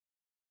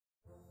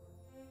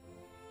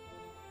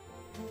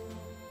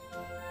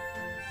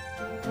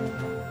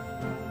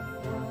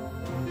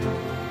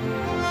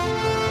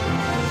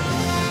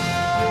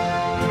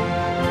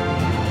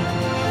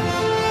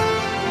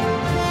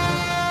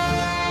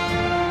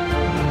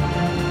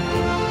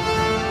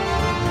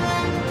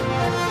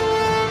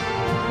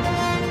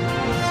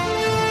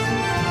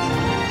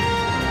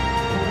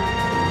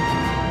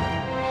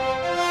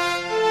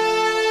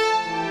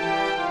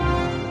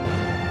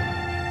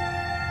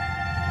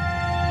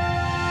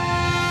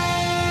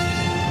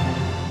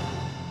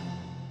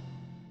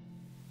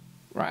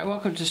Alright,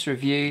 welcome to this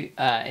review.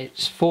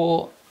 It's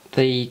for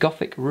the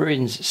Gothic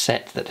Ruins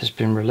set that has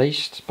been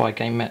released by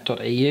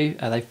Gamemat.eu.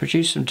 They've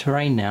produced some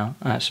terrain now,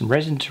 some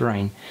resin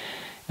terrain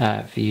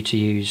for you to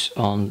use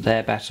on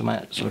their battle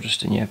mats or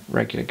just in your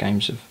regular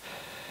games of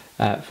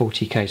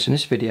 40k. So in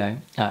this video,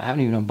 I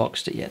haven't even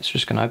unboxed it yet, so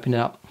just going to open it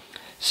up,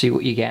 see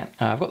what you get.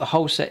 I've got the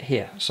whole set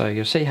here, so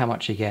you'll see how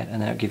much you get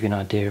and that'll give you an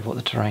idea of what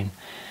the terrain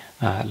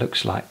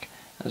looks like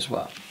as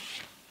well.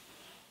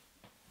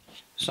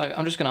 So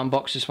I'm just going to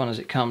unbox this one as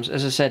it comes.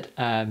 As I said,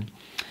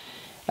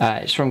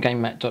 it's from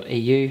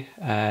Gamemat.eu.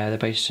 They're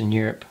based in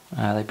Europe.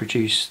 They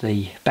produce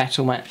the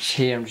battle mats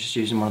here. I'm just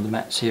using one of the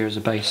mats here as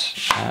a base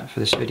for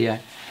this video.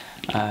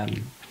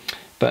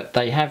 But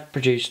they have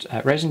produced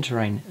resin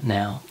terrain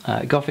now.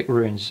 Gothic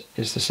Ruins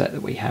is the set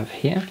that we have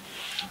here.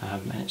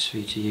 And it's for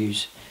you to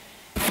use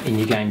in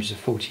your games of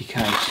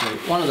 40k. So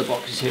one of the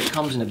boxes here, it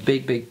comes in a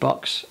big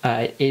box.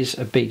 It is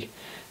a big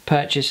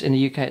purchase. In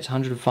the UK it's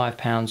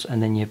 £105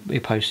 and then your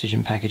postage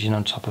and packaging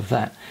on top of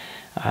that,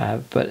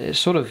 but it's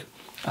sort of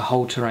a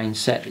whole terrain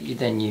set that you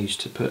then use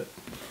to put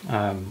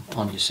on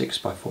your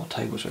 6x4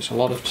 table, so it's a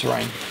lot of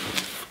terrain.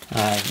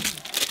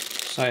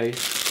 So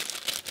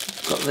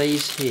I've got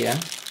these here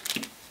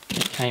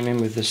that came in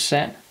with the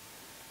set.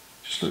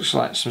 Just looks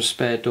like some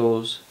spare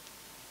doors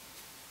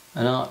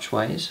and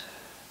archways.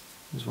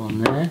 There's one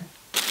there.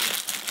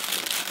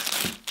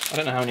 I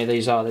don't know how many of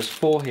these are. There's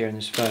 4 here in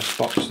this first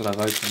box that I've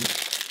opened.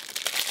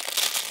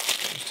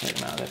 Take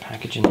them out of their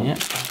packaging here.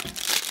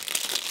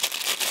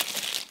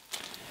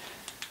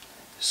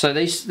 So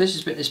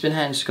it's been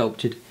hand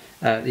sculpted,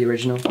 the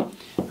original,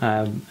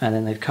 and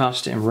then they've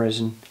cast it in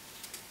resin,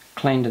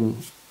 cleaned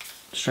and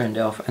straightened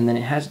it off, and then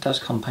it does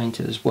come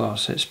painted as well.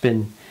 So it's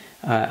been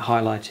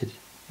highlighted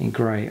in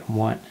grey and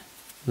white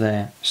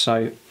there.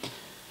 So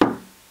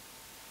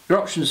your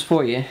options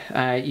for you,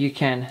 you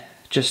can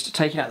just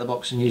take it out of the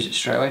box and use it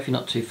straight away if you're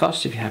not too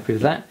fussed, if you're happy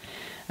with that.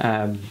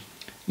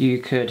 You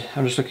could,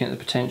 I'm just looking at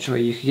the potential,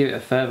 you could give it a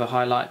further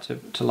highlight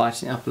to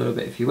lighten it up a little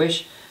bit if you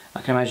wish.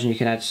 I can imagine you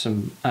could add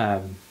some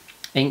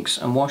inks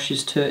and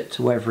washes to it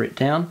to weather it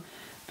down.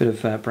 A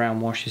bit of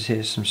brown washes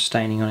here, some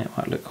staining on it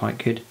might look quite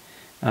good.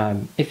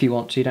 If you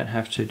want to, you don't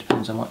have to,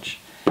 depends how much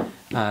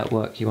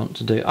work you want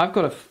to do. I've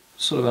got a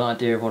sort of an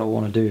idea of what I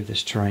want to do with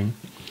this terrain,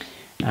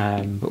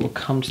 but we'll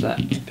come to that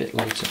a bit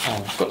later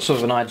on. I've got sort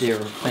of an idea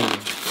of a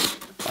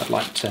thing I'd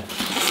like to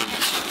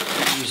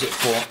use it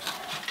for.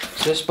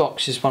 So this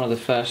box is one of the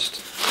first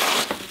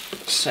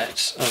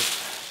sets of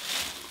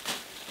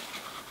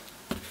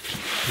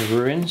the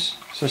ruins.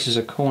 So this is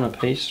a corner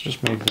piece.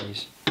 Just move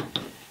these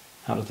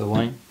out of the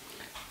way.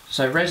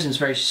 So resin's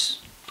very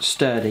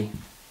sturdy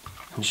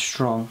and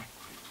strong,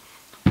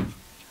 and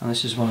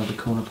this is one of the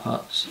corner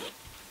parts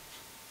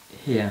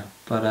here,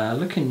 but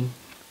looking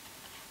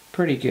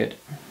pretty good.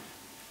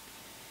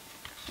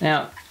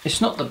 Now it's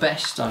not the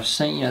best I've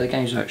seen. You know, the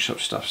Games Workshop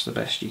stuff's the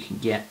best you can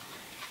get,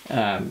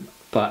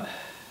 but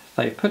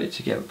they've put it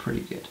together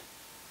pretty good.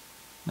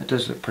 It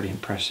does look pretty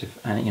impressive,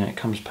 and you know, it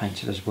comes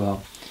painted as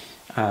well.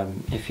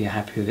 If you're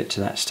happy with it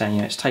to that standard,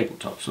 you know, it's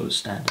tabletop sort of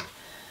standard.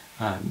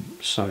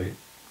 So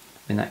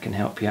then that can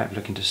help you out if you're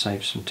looking to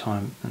save some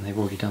time, and they've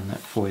already done that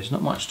for you. There's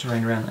not much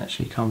terrain around that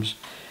actually comes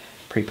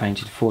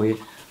pre-painted for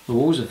you. The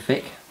walls are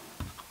thick,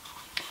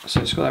 so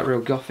it's got that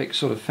real Gothic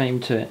sort of theme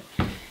to it.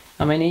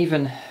 I mean,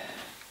 even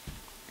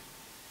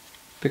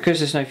because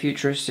there's no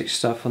futuristic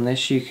stuff on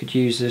this, you could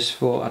use this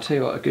for, I'll tell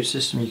you what, a good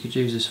system you could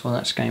use this for, and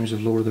that's games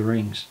of Lord of the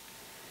Rings.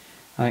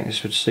 I think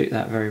this would suit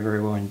that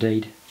very well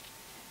indeed.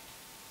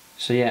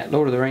 So yeah,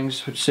 Lord of the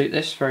Rings would suit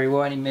this very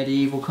well, any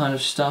medieval kind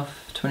of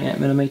stuff,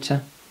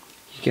 28mm,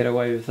 you get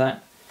away with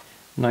that,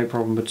 no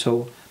problem at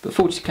all. But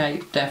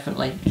 40k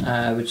definitely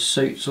would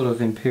suit sort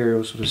of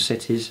imperial sort of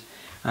cities.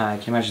 You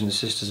can imagine the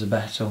Sisters of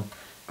Battle,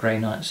 Grey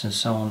Knights and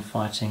so on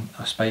fighting,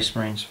 Space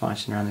Marines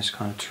fighting around this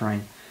kind of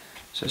terrain.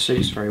 So it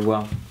suits very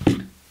well.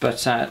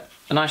 But a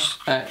nice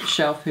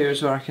shelf here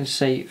as well, I can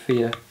see, for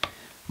your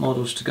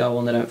models to go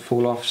on, they don't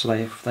fall off, so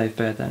they've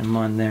beared that in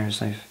mind there as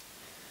they've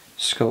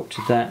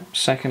sculpted that.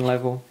 Second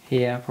level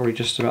here, probably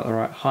just about the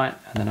right height,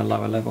 and then a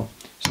lower level.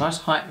 It's a nice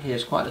height here,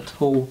 it's quite a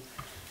tall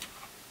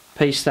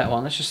piece, that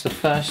one. That's just the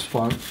first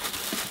one.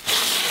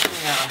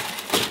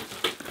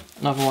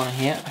 Another one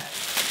here.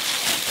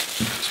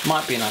 This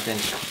might be an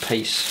identical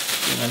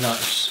piece. You know, no,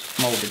 it's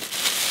moulded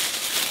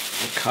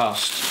or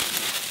cast.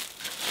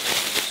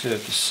 Two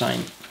of the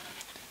same,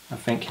 I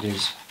think it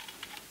is.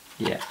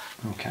 Yeah,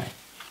 okay.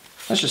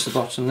 That's just the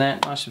bottom there,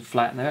 nice and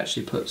flat, and they've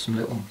actually put some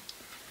little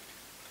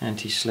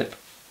anti-slip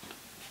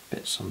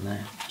bits on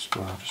there as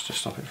well, just to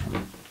stop it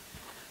from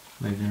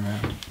moving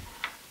around.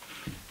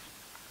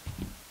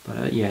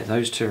 But yeah,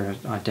 those two are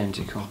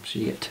identical, so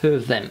you get 2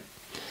 of them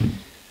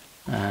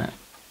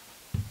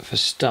for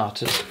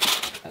starters.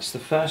 That's the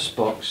first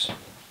box.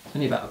 It's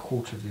only about a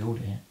quarter of the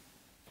order here.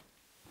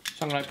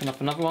 So I'm going to open up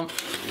another one.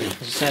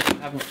 As I said,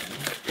 I haven't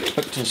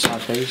looked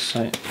inside these,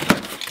 so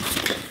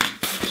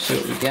see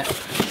what we get.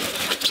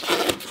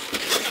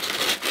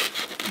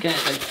 Again,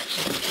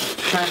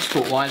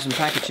 transport wise and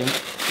packaging,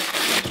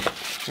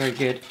 very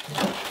good.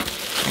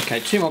 Okay,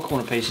 2 more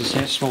corner pieces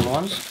here, smaller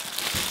ones.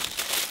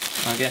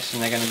 I'm guessing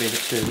they're going to be the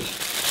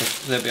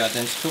 2s. They'll be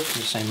identical from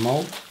the same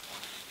mould.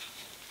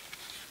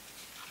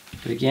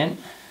 But again,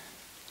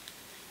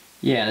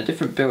 yeah, a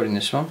different building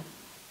this one.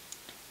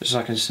 As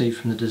I can see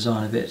from the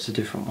design of it, it's a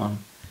different one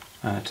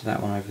to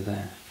that one over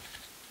there.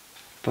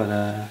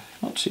 But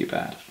not too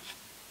bad.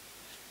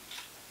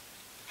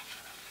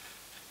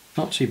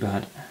 Not too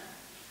bad.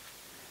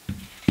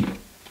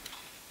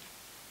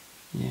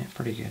 Yeah,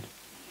 pretty good.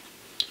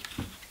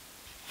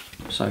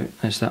 So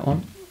there's that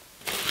one,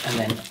 and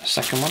then a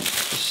second one, the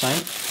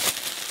same.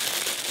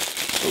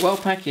 But well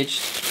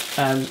packaged.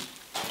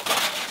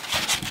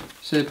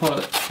 So the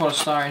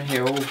polystyrene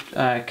here all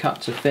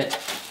cut to fit.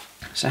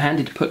 So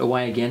handy to put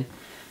away again,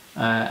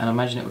 and I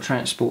imagine it will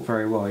transport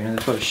very well. You know,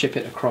 they've got to ship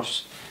it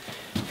across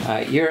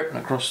Europe and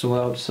across the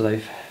world, so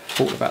they've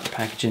thought about the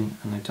packaging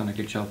and they've done a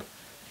good job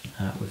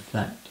with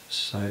that.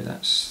 So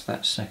that's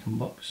that second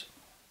box.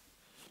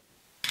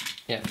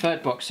 Yeah,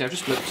 third box here, I've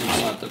just looked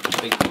inside the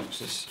big box.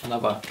 There's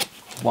another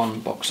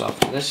one box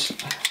after this.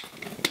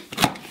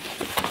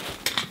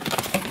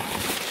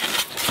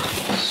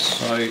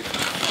 So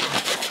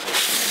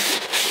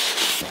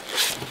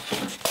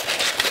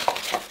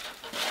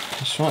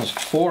this one is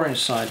 4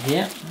 inside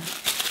here.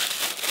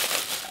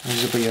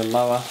 These will be your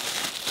lower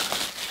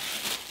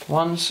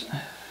ones.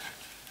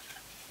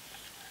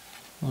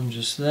 One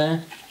just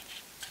there.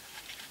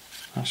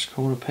 Nice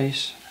corner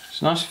piece.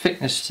 It's a nice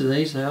thickness to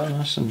these, they are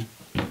nice and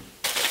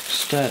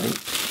sturdy.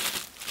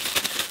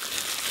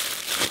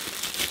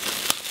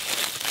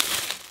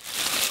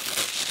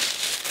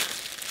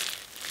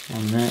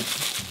 One there.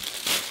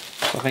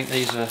 So I think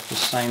these are the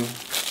same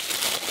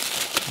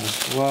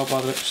as well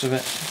by the looks of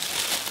it.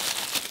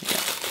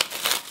 Yeah.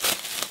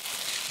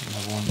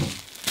 Another one.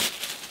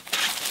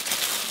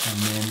 And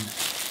then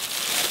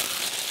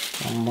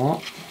one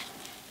more.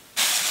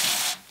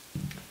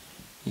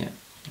 Yeah,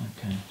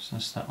 okay, so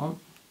that's that one.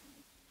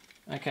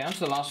 Okay, on to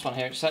the last one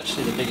here. It's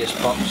actually the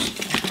biggest box.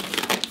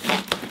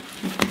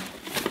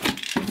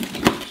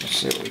 Let's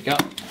see what we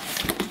got.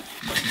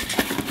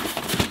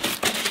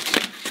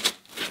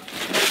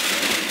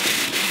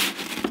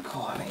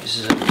 Oh, I think this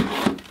is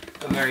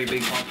a very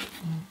big one.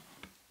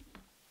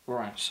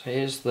 Right, so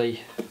here's the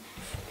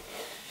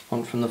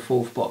one from the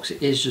 4th box.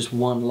 It is just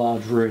one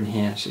large rune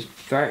here. So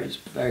it's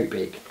very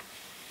big.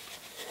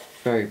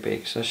 Very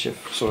big, so that's your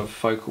sort of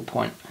focal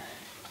point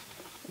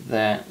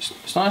there.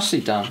 It's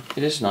nicely done.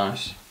 It is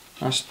nice.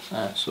 Nice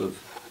sort of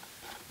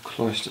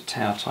cloister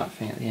tower type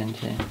thing at the end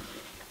here.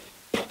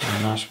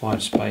 And a nice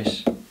wide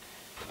space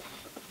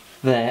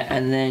there.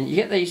 And then you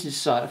get these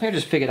inside. I think I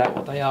just figured out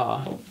what they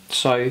are.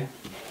 So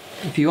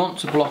if you want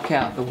to block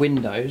out the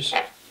windows,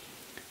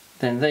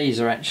 then these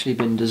are actually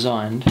been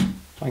designed,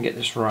 if I get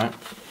this right,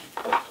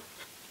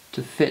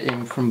 to fit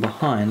in from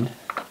behind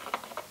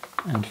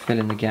and fill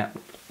in the gap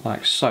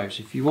like so.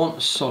 So if you want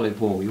a solid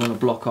wall, you want to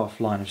block off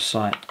line of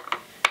sight,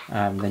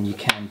 then you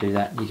can do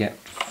that. You get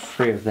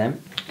 3 of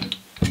them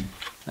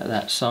at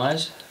that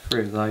size,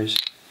 3 of those,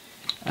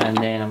 and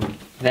then I'm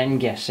then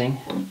guessing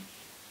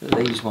that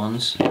these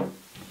ones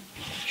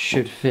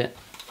should fit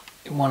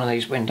in one of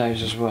these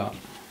windows as well.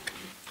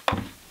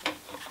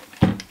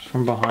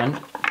 From behind,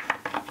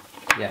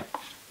 yeah.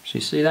 So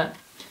you see that?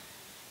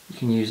 You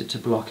can use it to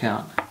block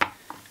out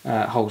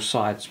whole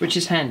sides, which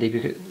is handy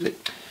because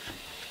it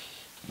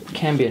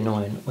can be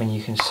annoying when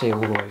you can see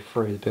all the way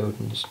through the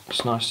buildings.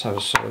 It's nice to have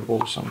a solid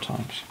wall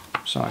sometimes.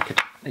 So I could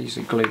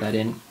easily glue that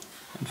in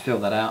and fill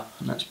that out,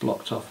 and that's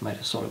blocked off, made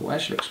a solid wall. It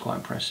actually looks quite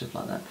impressive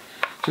like that.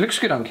 So it looks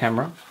good on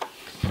camera.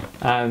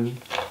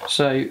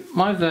 So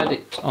my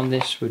verdict on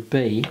this would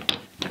be,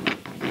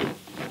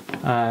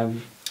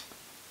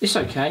 it's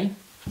okay.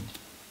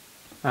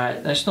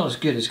 It's not as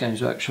good as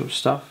Games Workshop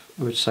stuff,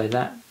 I would say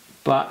that.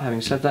 But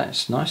having said that,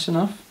 it's nice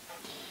enough.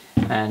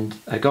 And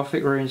a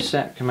Gothic Ruins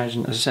set, can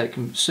imagine, as I said, it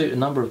can suit a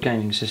number of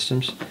gaming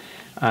systems.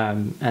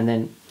 And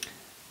then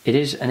it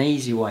is an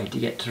easy way to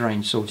get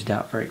terrain sorted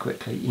out very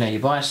quickly. You know, you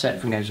buy a set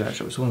from Games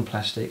Workshop, it's all in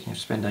plastic, you have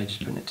to spend ages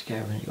putting it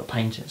together, and you've got to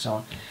paint it and so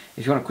on.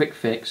 If you want a quick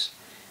fix,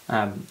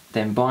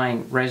 then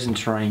buying resin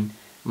terrain,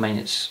 I mean,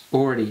 it's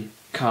already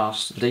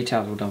cast, the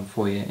details all done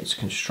for you, it's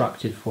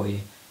constructed for you,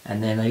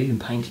 and then they even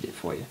painted it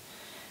for you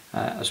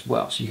as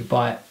well. So you could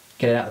buy it,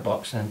 get it out of the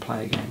box, and then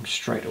play the game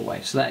straight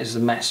away. So that is the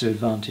massive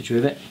advantage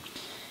with it.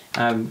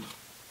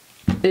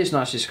 It is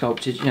nicely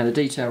sculpted, you know, the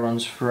detail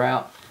runs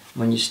throughout.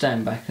 When you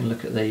stand back and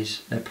look at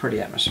these, they're pretty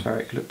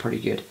atmospheric, look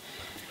pretty good.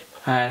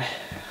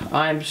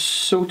 I'm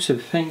sort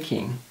of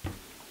thinking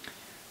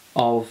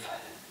of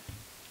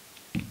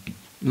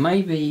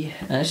maybe,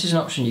 and this is an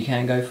option you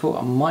can go for,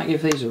 I might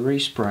give these a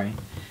respray.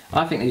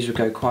 I think these would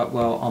go quite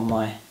well on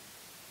my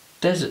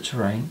desert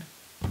terrain,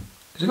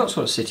 because I've got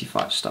sort of city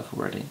fight stuff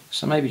already.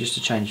 So maybe just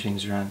to change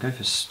things around, go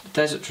for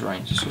desert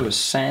terrain, so sort of a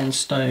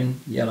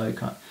sandstone, yellow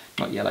kind,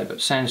 not yellow, but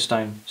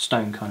sandstone,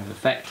 stone kind of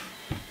effect.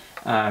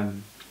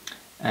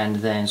 And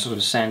then sort of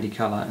a sandy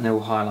colour, and they're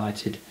all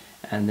highlighted,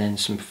 and then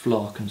some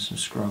flock and some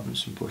scrub and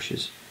some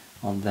bushes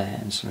on there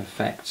and some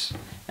effects.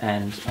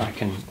 And I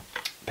can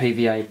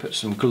PVA, put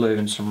some glue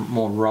and some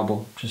more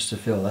rubble just to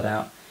fill that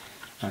out.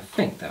 I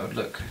think that would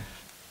look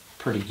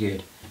pretty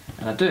good.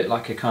 And I do it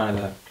like a kind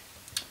of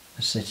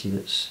a city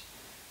that's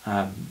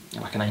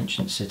like an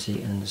ancient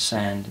city, and the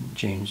sand and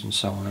dunes and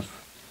so on of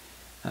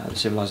the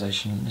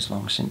civilization is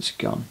long since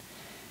gone,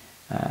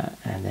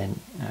 and then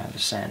the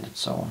sand and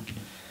so on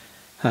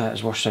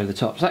has washed over the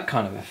top. So that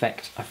kind of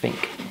effect I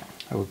think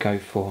I would go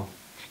for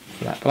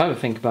that, but I'll have a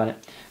think about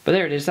it. But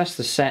there it is, that's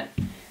the set.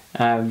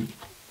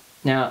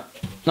 Now,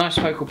 nice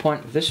focal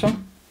point of this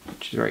one,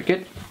 which is very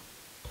good,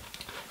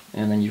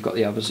 and then you've got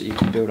the others that you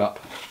can build up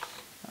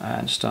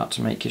and start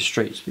to make your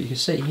streets. But you can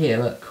see here,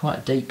 look,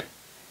 quite deep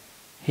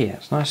here.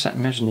 It's nice to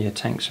imagine your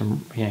tanks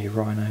and your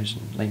rhinos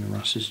and Lehman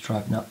Russes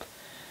driving up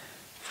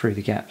through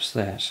the gaps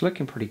there. It's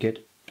looking pretty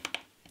good.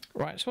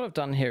 Right, so what I've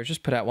done here is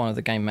just put out one of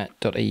the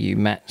Gamemat.eu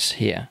mats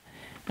here.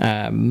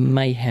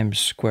 Mayhem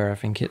Square, I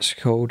think it's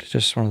called,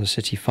 just one of the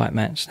city fight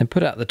mats. Then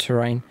put out the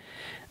terrain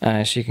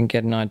so you can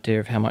get an idea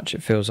of how much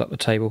it fills up the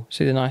table.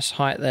 See the nice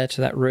height there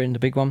to that ruin, the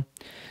big one?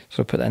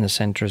 So I'll put that in the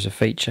centre as a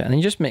feature, and then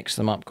you just mix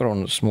them up. Got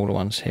one of the smaller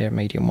ones here,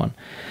 medium one,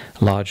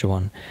 larger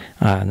one,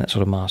 and that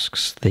sort of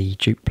masks the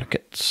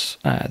duplicates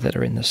that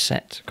are in the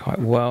set quite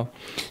well.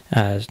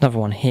 There's another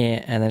one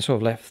here, and then sort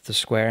of left the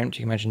square empty.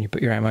 You can imagine you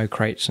put your ammo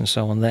crates and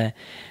so on there,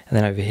 and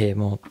then over here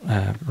more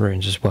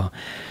ruins as well.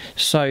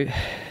 So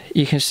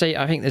you can see,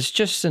 I think there's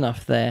just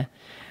enough there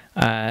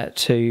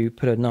to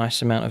put a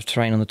nice amount of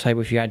terrain on the table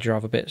if you add your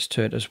other bits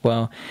to it as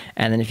well.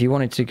 And then if you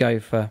wanted to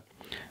go for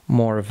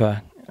more of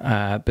a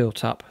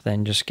built up,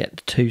 then just get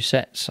the 2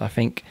 sets. I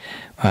think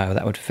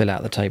that would fill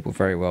out the table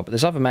very well. But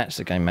there's other mats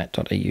that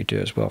Gamemat.eu do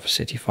as well for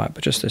City Fight,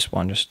 but just this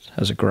one just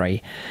has a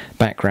grey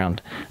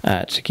background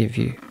to give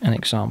you an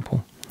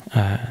example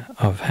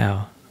of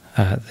how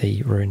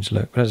the ruins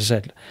look. But as I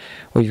said,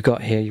 what you've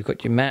got here, you've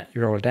got your mat,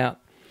 you roll it out,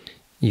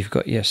 you've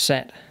got your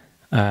set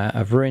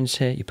of ruins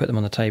here, you put them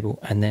on the table,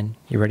 and then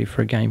you're ready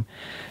for a game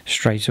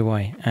straight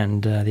away.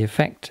 And the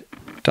effect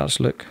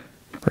does look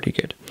pretty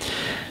good.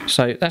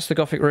 So that's the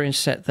Gothic Ruins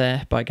set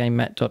there by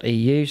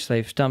Gamemat.eu. So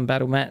they've done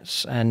battle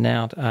mats, and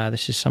now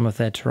this is some of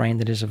their terrain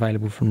that is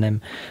available from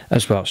them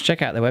as well. So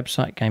check out their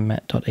website,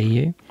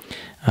 Gamemat.eu.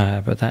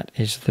 But that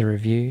is the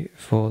review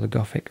for the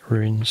Gothic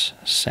Ruins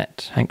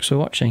set. Thanks for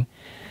watching,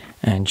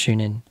 and tune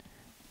in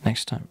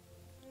next time.